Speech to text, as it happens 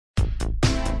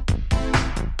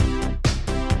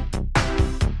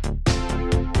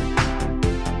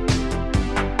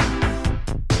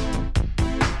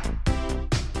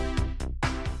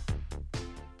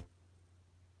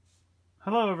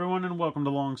Hello everyone and welcome to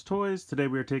Long's Toys. Today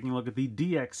we are taking a look at the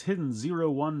DX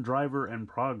Hiden 01 driver and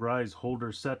Progrise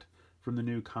holder set from the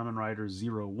new Kamen Rider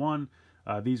 01.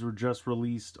 These were just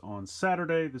released on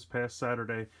Saturday, this past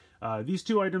Saturday. These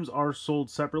two items are sold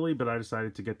separately, but I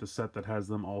decided to get the set that has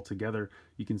them all together.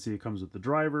 You can see it comes with the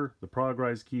driver, the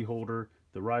Progrise key holder,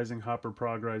 the Rising Hopper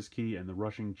Progrise key, and the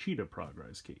Rushing Cheetah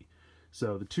Progrise key.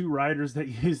 So the two riders that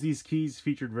use these keys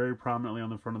featured very prominently on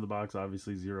the front of the box.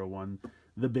 Obviously 01,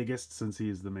 the biggest since he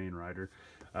is the main rider.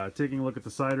 Taking a look at the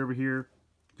side over here,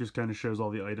 just kind of shows all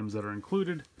the items that are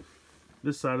included.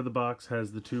 This side of the box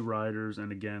has the two riders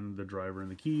and again the driver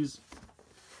and the keys.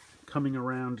 Coming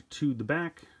around to the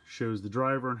back shows the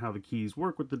driver and how the keys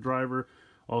work with the driver.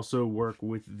 Also work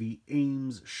with the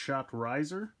Ames shot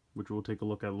riser, which we'll take a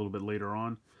look at a little bit later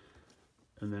on.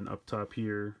 And then up top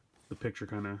here, the picture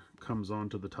kind of comes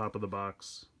onto the top of the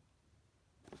box.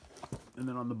 And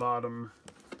then on the bottom,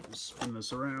 spin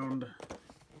this around.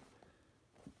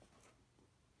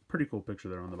 Pretty cool picture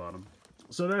there on the bottom.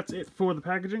 So that's it for the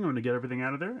packaging. I'm going to get everything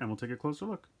out of there and we'll take a closer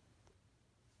look.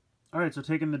 Alright, so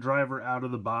taking the driver out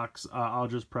of the box, I'll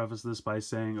just preface this by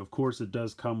saying, of course, it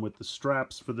does come with the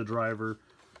straps for the driver.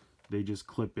 They just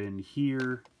clip in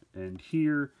here and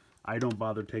here. I don't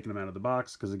bother taking them out of the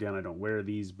box because, again, I don't wear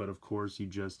these, but of course you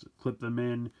just clip them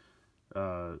in,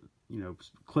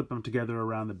 clip them together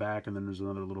around the back, and then there's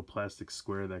another little plastic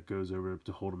square that goes over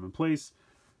to hold them in place.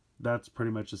 That's pretty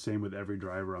much the same with every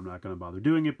driver. I'm not going to bother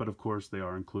doing it, but of course they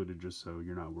are included just so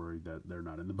you're not worried that they're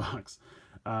not in the box.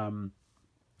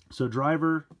 So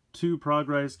driver, two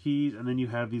Progrise keys, and then you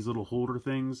have these little holder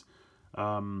things.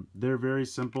 They're very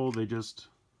simple. They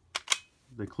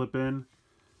clip in.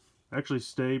 Actually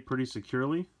stay pretty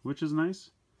securely, which is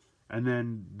nice. And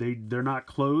then they're not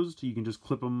closed. You can just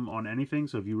clip them on anything.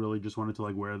 So if you really just wanted to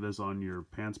like wear this on your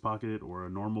pants pocket or a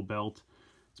normal belt,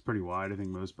 it's pretty wide. I think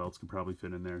most belts could probably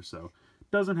fit in there. So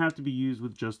it doesn't have to be used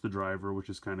with just the driver, which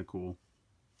is kind of cool.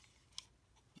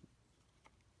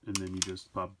 And then you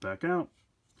just pop it back out.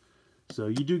 So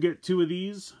you do get two of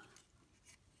these,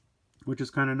 which is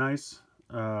kind of nice.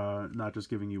 Not just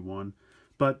giving you one.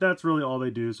 But that's really all they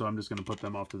do, so I'm just going to put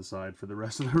them off to the side for the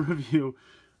rest of the review.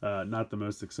 Not the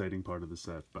most exciting part of the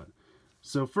set.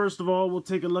 So first of all, we'll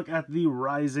take a look at the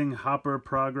Rising Hopper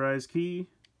Progrise key.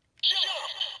 Jump!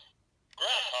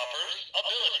 Grasshopper's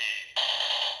ability.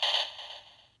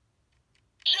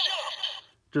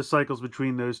 Jump! Just cycles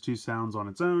between those two sounds on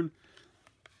its own.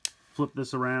 Flip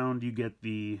this around, you get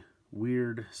the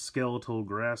weird skeletal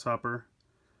grasshopper.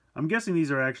 I'm guessing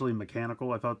these are actually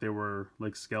mechanical. I thought they were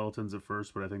like skeletons at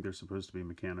first, but I think they're supposed to be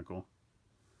mechanical.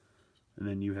 And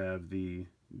then you have the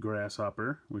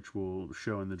grasshopper, which will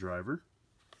show in the driver.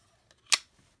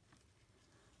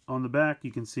 On the back,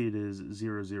 you can see it is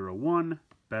 001.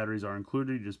 Batteries are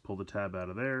included. You just pull the tab out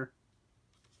of there.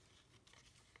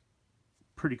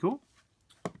 Pretty cool.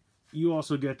 You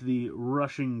also get the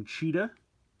Rushing Cheetah.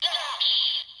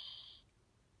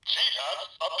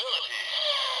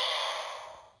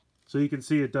 So you can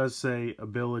see it does say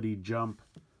ability jump,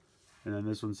 and then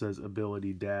this one says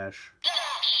ability dash.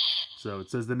 So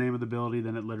it says the name of the ability,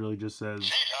 then it literally just says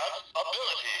ability.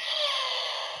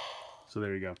 So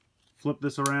there you go. Flip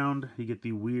this around, you get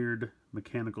the weird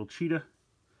mechanical cheetah,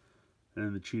 and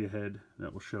then the cheetah head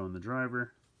that will show in the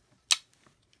driver.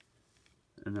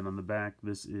 And then on the back,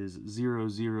 this is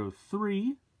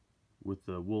 003, with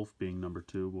the wolf being number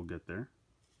 2. We'll get there.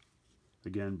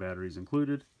 Again, batteries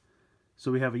included. So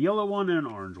we have a yellow one and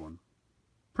an orange one.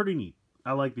 Pretty neat.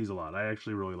 I like these a lot. I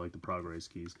actually really like the Progrise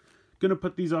keys. Gonna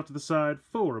put these off to the side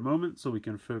for a moment so we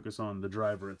can focus on the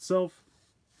driver itself.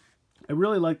 I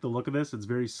really like the look of this. It's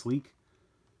very sleek.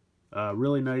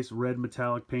 Really nice red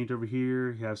metallic paint over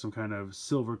here. You have some kind of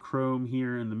silver chrome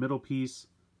here in the middle piece.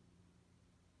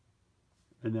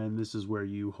 And then this is where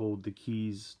you hold the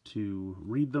keys to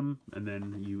read them. And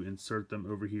then you insert them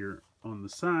over here on the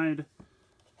side.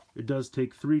 It does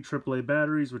take 3 AAA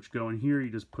batteries, which go in here. You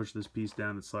just push this piece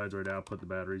down, it slides right out, put the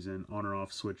batteries in, on or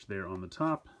off switch there on the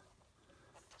top.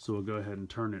 So we'll go ahead and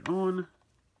turn it on.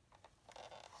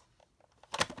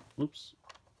 Oops.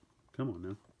 Come on now.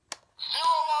 01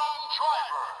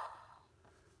 driver.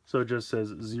 So it just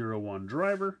says 01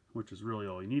 driver, which is really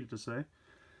all you needed to say.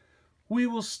 We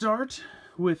will start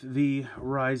with the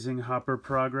Rising Hopper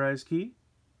Progrise key.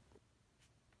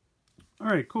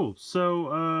 Alright, cool.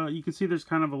 So you can see there's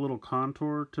kind of a little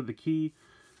contour to the key,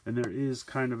 and there is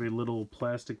kind of a little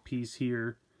plastic piece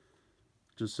here,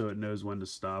 just so it knows when to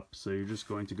stop. So you're just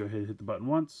going to go ahead and hit the button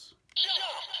once. Jump!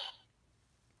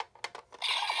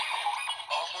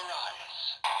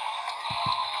 Authorize.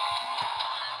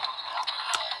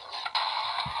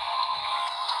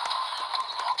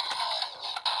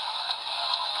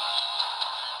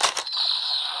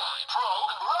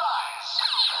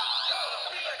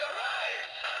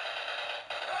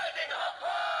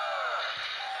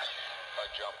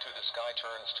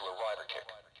 turns to a rider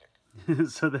kick.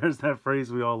 So there's that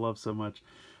phrase we all love so much.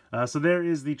 So there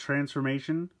is the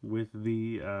transformation with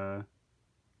the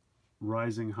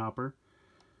rising hopper.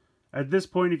 At this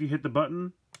point, if you hit the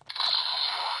button,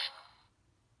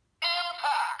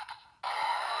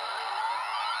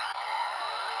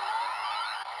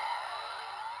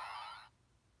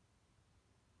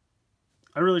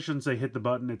 I really shouldn't say hit the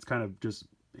button. It's kind of just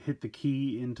hit the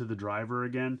key into the driver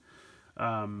again.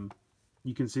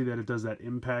 You can see that it does that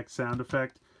impact sound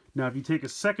effect. Now, if you take a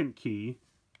second key,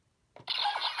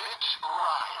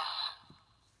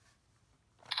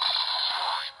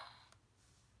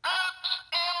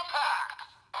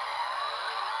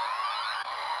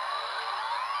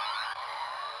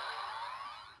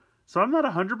 so I'm not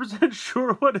 100%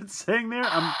 sure what it's saying there.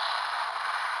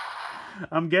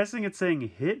 I'm guessing it's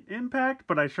saying hit impact,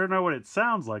 but I sure know what it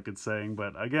sounds like it's saying,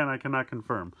 but again, I cannot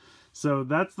confirm. So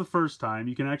that's the first time.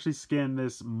 You can actually scan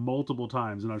this multiple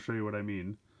times, and I'll show you what I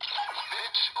mean.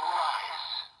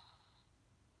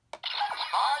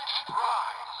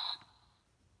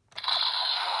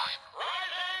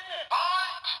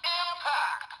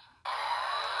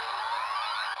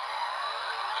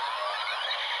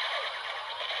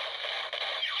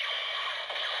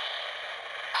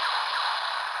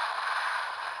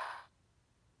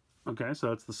 Okay, so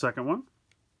that's the second one.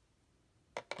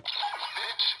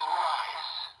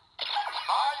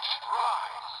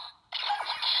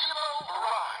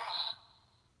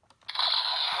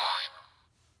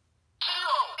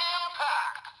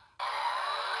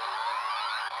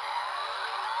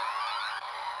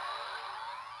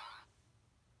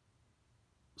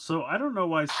 So I don't know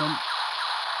why some...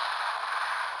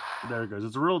 There it goes.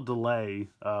 It's a real delay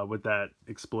with that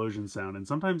explosion sound, and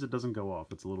sometimes it doesn't go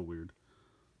off. It's a little weird.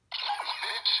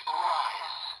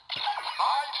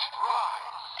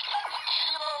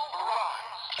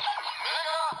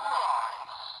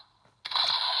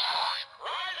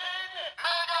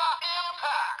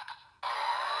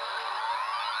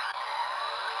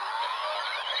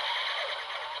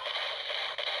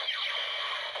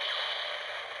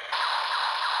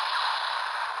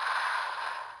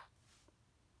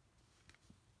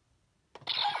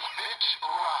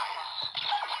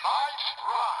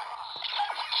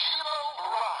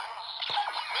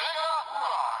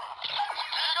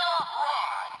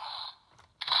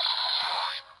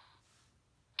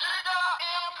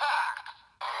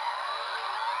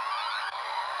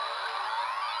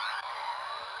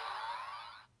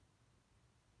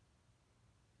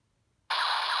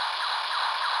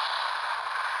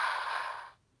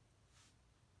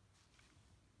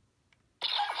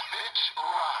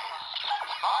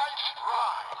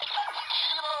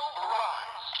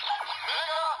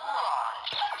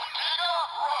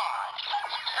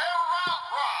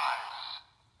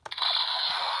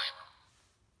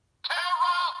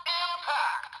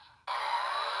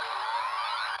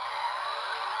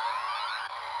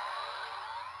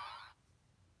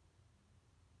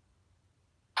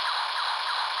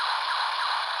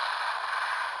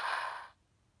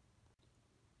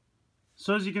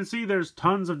 So as you can see, there's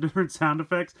tons of different sound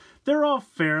effects. They're all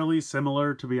fairly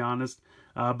similar, to be honest.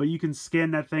 But you can scan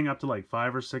that thing up to like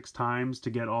 5 or 6 times to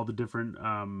get all the different,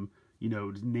 you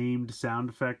know, named sound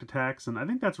effect attacks. And I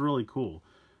think that's really cool.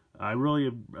 I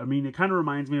mean, it kind of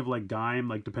reminds me of like Gaim,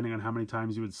 like depending on how many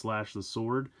times you would slash the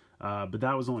sword. But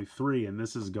that was only 3, and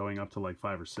this is going up to like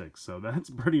 5 or 6. So that's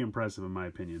pretty impressive in my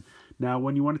opinion. Now,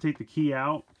 when you want to take the key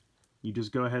out, you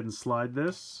just go ahead and slide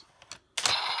this.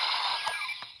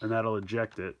 And that'll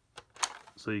eject it,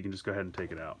 so you can just go ahead and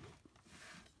take it out.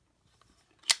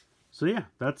 So yeah,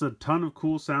 that's a ton of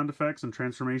cool sound effects and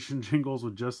transformation jingles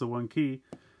with just the one key.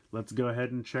 Let's go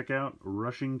ahead and check out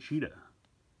Rushing Cheetah.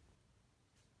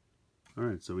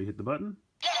 Alright, so we hit the button.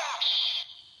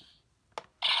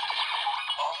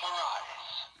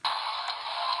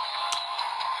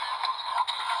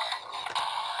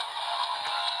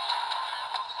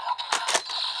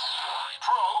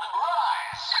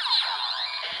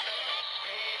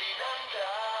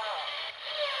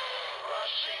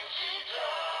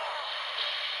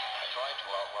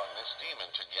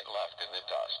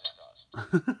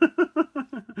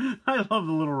 I love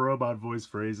the little robot voice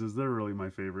phrases. They're really my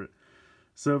favorite.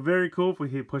 So very cool if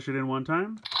we push it in one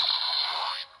time.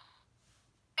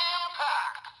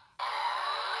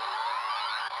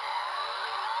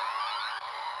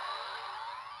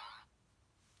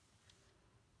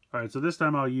 Alright, so this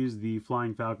time I'll use the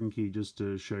Flying Falcon key just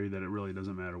to show you that it really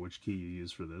doesn't matter which key you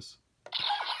use for this.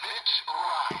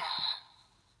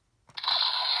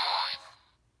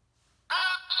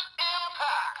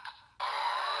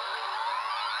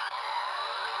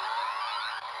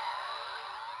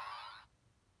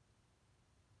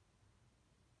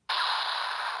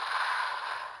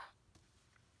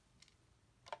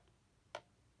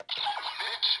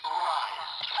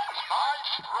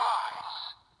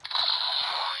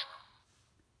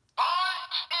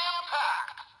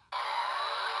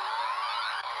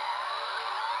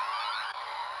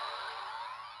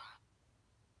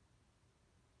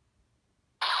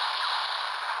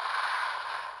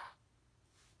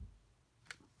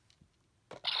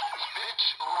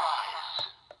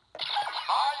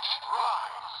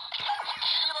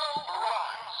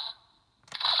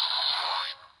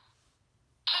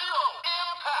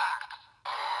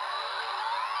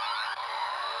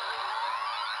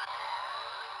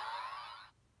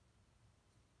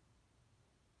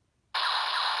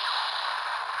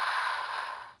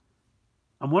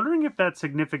 I'm wondering if that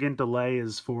significant delay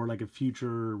is for like a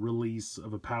future release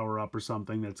of a power-up or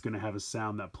something that's going to have a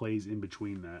sound that plays in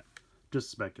between that.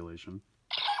 Just speculation.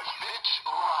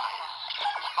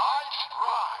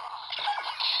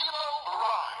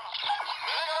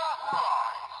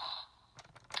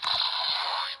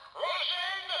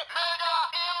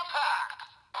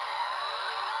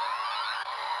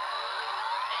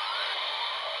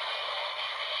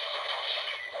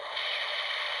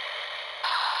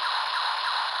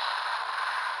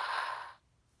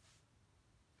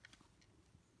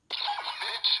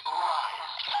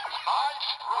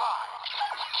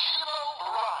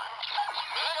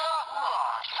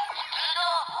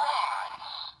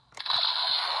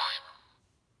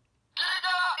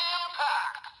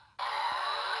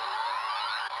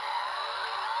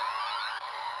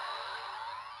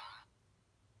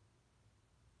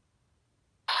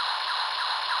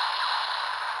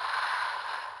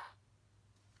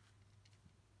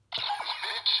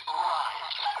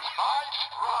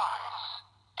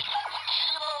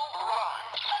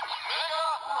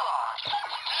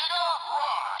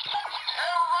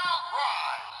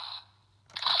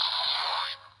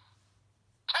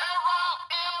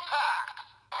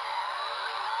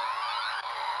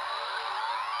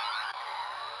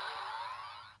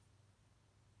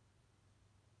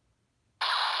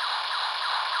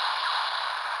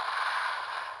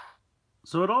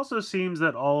 So it also seems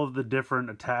that all of the different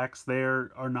attacks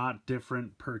there are not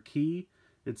different per key.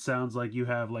 It sounds like you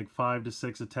have like 5 to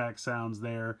 6 attack sounds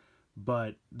there,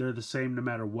 but they're the same no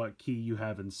matter what key you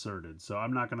have inserted. So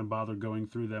I'm not going to bother going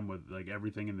through them with like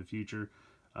everything in the future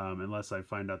unless I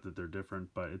find out that they're different.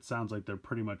 But it sounds like they're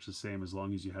pretty much the same as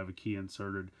long as you have a key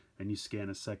inserted and you scan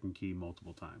a second key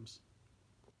multiple times.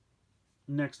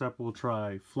 Next up, we'll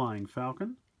try Flying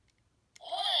Falcon.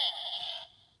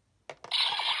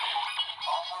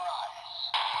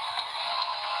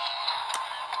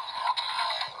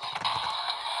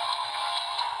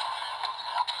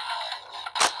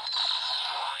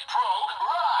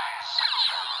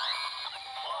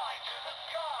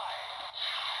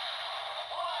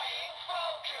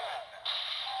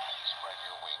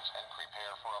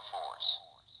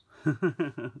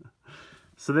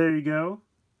 So there you go.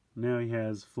 Now he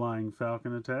has Flying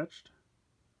Falcon attached.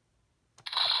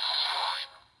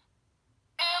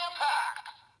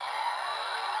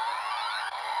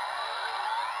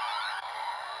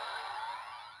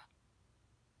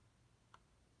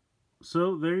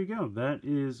 So there you go. That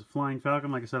is Flying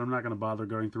Falcon. Like I said, I'm not going to bother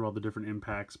going through all the different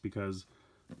impacts because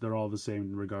they're all the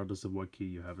same regardless of what key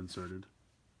you have inserted.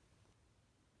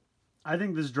 I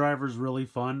think this driver is really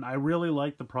fun. I really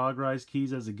like the Progrise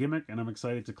keys as a gimmick, and I'm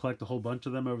excited to collect a whole bunch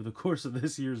of them over the course of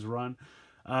this year's run.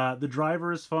 The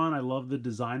driver is fun. I love the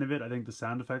design of it. I think the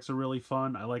sound effects are really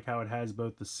fun. I like how it has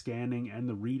both the scanning and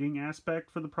the reading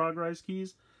aspect for the Progrise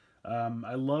keys.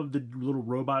 I love the little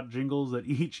robot jingles that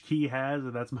each key has,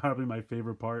 and that's probably my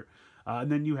favorite part.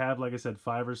 And then you have, like I said,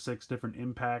 5 or 6 different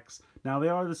impacts. Now, they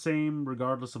are the same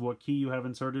regardless of what key you have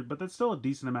inserted, but that's still a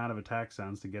decent amount of attack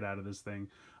sounds to get out of this thing.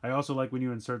 I also like when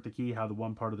you insert the key, how the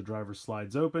one part of the driver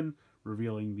slides open,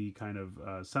 revealing the kind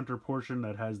of center portion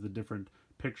that has the different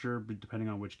picture depending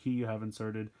on which key you have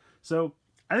inserted. So,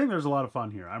 I think there's a lot of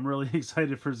fun here. I'm really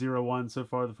excited for 01. So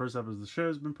far, the first episode of the show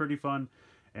has been pretty fun.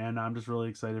 And I'm just really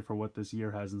excited for what this year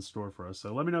has in store for us.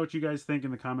 So let me know what you guys think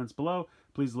in the comments below.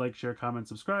 Please like, share, comment,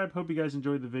 subscribe. Hope you guys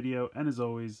enjoyed the video. And as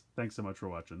always, thanks so much for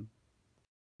watching.